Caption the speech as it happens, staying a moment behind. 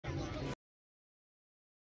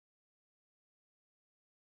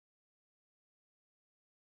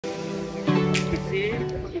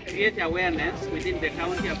create awareness within the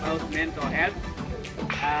county about mental health.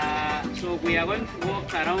 So we are going to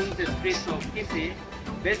walk around the streets of Kisii,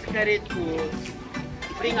 basically to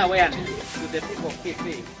bring awareness to the people of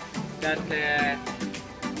Kisii that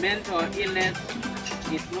mental illness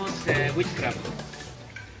is not witchcraft.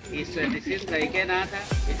 It's a disease like any other.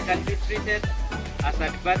 It can be treated. As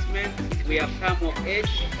advancement, we have come of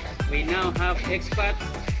age. We now have experts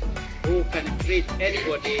who can treat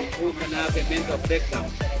anybody who can have a mental breakdown.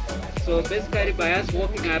 So basically, by us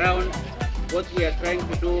walking around, what we are trying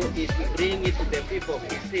to do is to bring it to the people of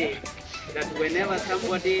Kisii that whenever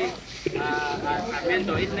somebody has a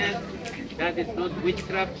mental illness, that is not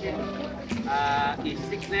witchcraft, is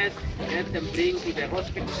sickness, let them bring to the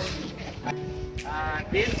hospital.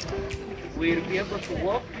 This will be able to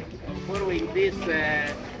walk following this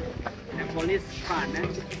police van.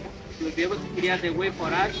 Will be able to clear the way for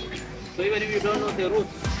us. So even if you don't know the route,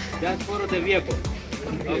 just follow the vehicle.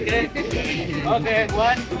 Okay? Okay,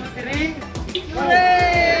 1, 2, 3.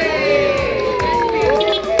 Hooray!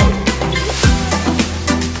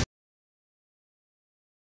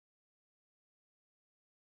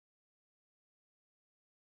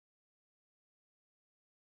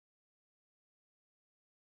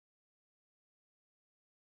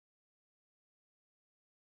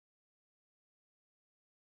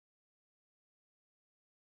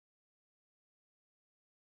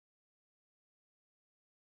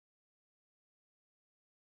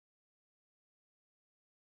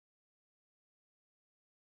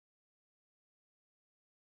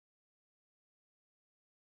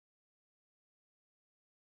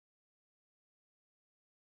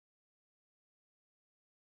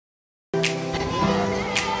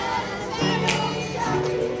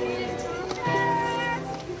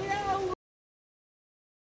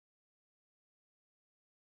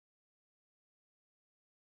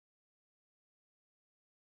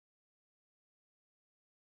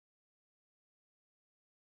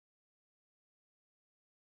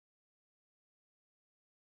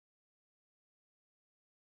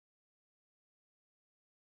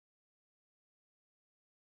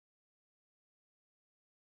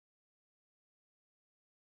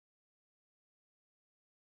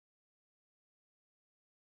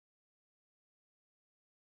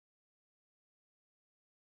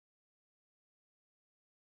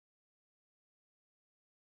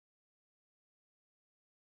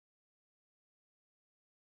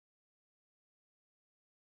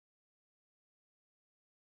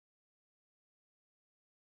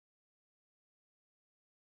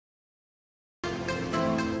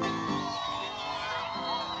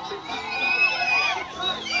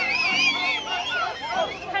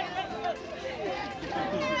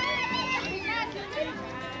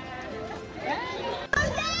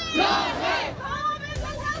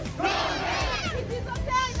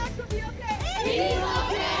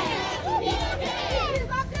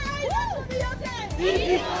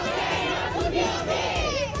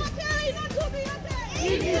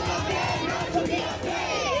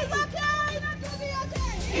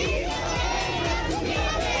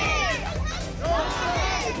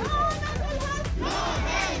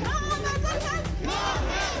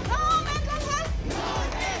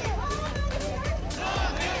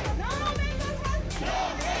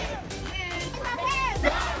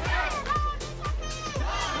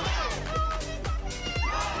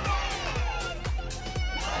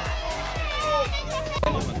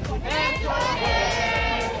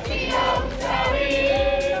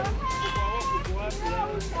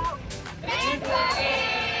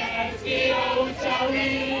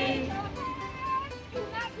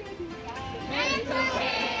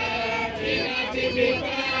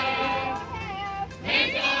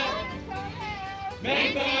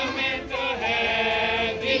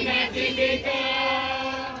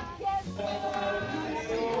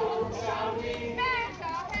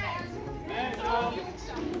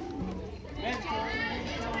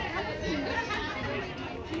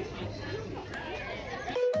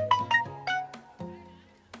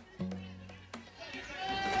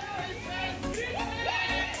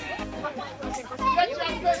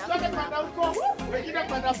 Wengine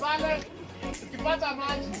kwenda pale ukipata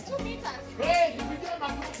maji. 2 meters. Nipigie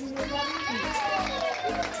makofi mwenye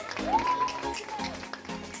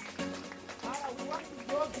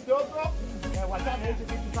kidogo. Wachana hizi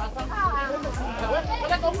vitu sasa.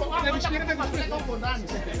 Peleka huko ndani.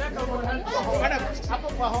 Hapo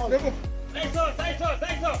kwa hall.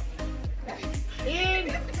 Saiso.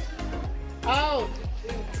 In. Out.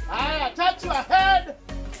 Touch your head.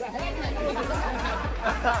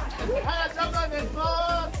 Jump on the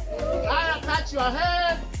floor. Touch your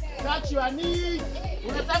head, touch your knees.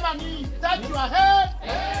 Unasema ni touch your head,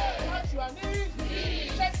 touch your knees,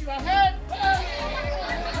 shake your head.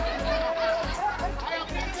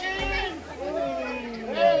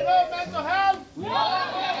 Hey, no mental health.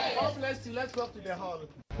 God bless you. Let's go to the hall.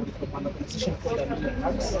 From an organization called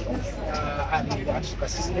Hugs, and in the actual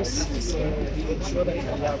assistance. So we ensure that we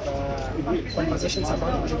have conversations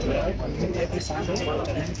about mental health every Sunday at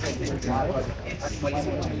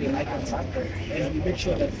Mwalimu Icon Park, and we make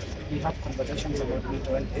sure that we have conversations about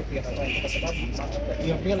mental health every other time, because we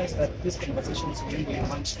have realized that these conversations when we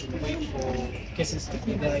want to wait for cases to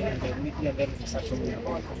be there in the media, then it's actually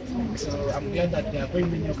about. So I'm glad that there are very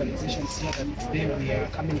many organizations here that today we are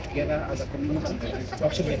coming together as a community to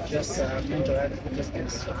actually address mental health, because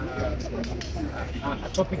it's a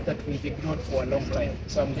topic that we've ignored for a long time.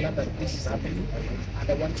 So I'm glad that this is happening, and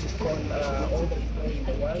I want to call all the people in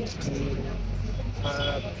the world to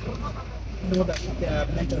know that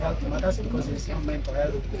mental health matters, because there's no mental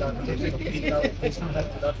health without mental health. There's no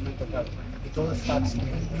health without mental health. It all starts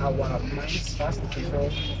with our minds first before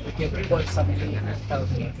we get all something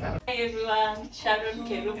healthy. Hi everyone, Sharon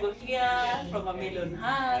Kerubo here from A Million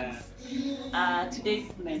Hugs.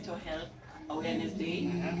 Today's Mental Health Awareness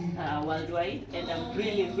Day worldwide, and I'm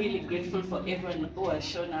really grateful for everyone who has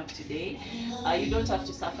shown up today. You don't have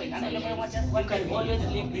to suffer in silence. You can always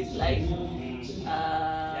live this life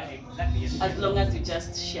as long as you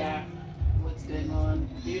just share what's going on.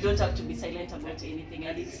 You don't have to be silent about anything,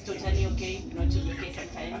 and it's totally okay not to be okay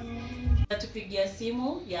sometimes. Tupigia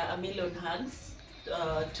simu ya A Million Hugs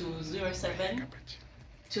to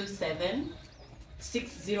 0727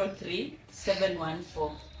 603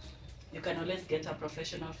 714. You can always get a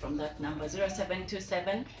professional from that number,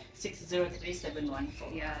 0727 603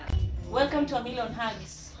 714. Yeah. Welcome to A Million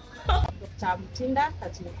Hugs. Dr. Mutinda,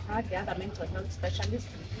 as you heard, the other mental health specialist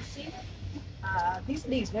in Kisii. This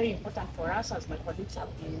day is very important for us, as my colleagues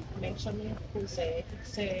have been mentioning, because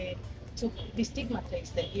it's to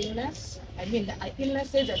destigmatize the illness. I mean, the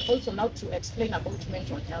illnesses, and also now to explain about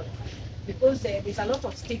mental health, because there's a lot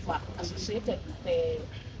of stigma associated with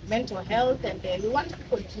mental health, and we want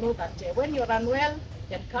people to know that when you're unwell,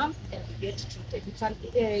 you can come and get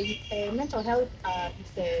treated. Mental health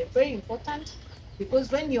is very important,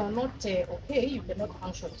 because when you're not okay, you cannot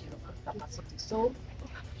function to your full capacity. So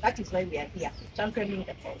that is why we are here, championing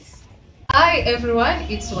the cause. Hi everyone,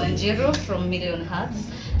 it's Wanjiro from Million Hugs.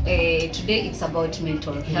 Today it's about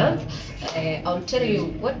mental health. I'll tell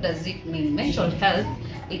you what does it mean. Mental health,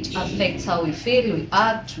 it affects how we feel, we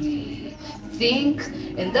act, we think,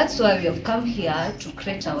 and that's why we have come here to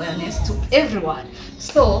create awareness to everyone.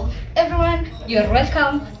 So everyone, you're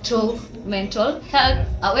welcome to mental health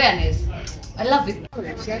awareness. I love it.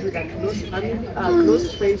 I shared with a close family,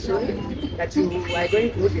 close friends that you are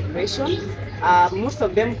going through depression. Most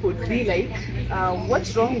of them could be like,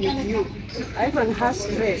 what's wrong with you? Everyone has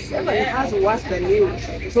stress, everyone has worse than you.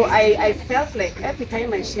 So I felt like every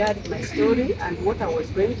time I shared my story and what I was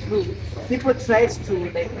going through, people tried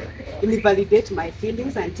to like invalidate my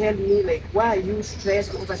feelings and tell me like, why are you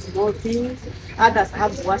stressed over small things? Others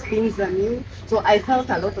have worse things than you. So I felt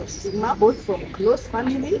a lot of stigma, both from close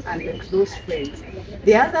family and close friends.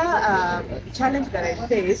 The other challenge that I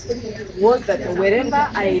faced was that wherever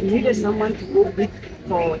I needed someone to go with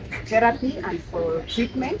for therapy and for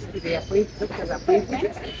treatment, the doctor's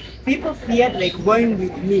appointments, people feared like going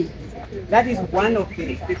with me. That is one of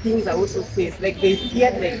the things I also face. Like they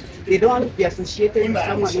feared like they don't want to be associated with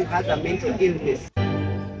someone who has a mental illness.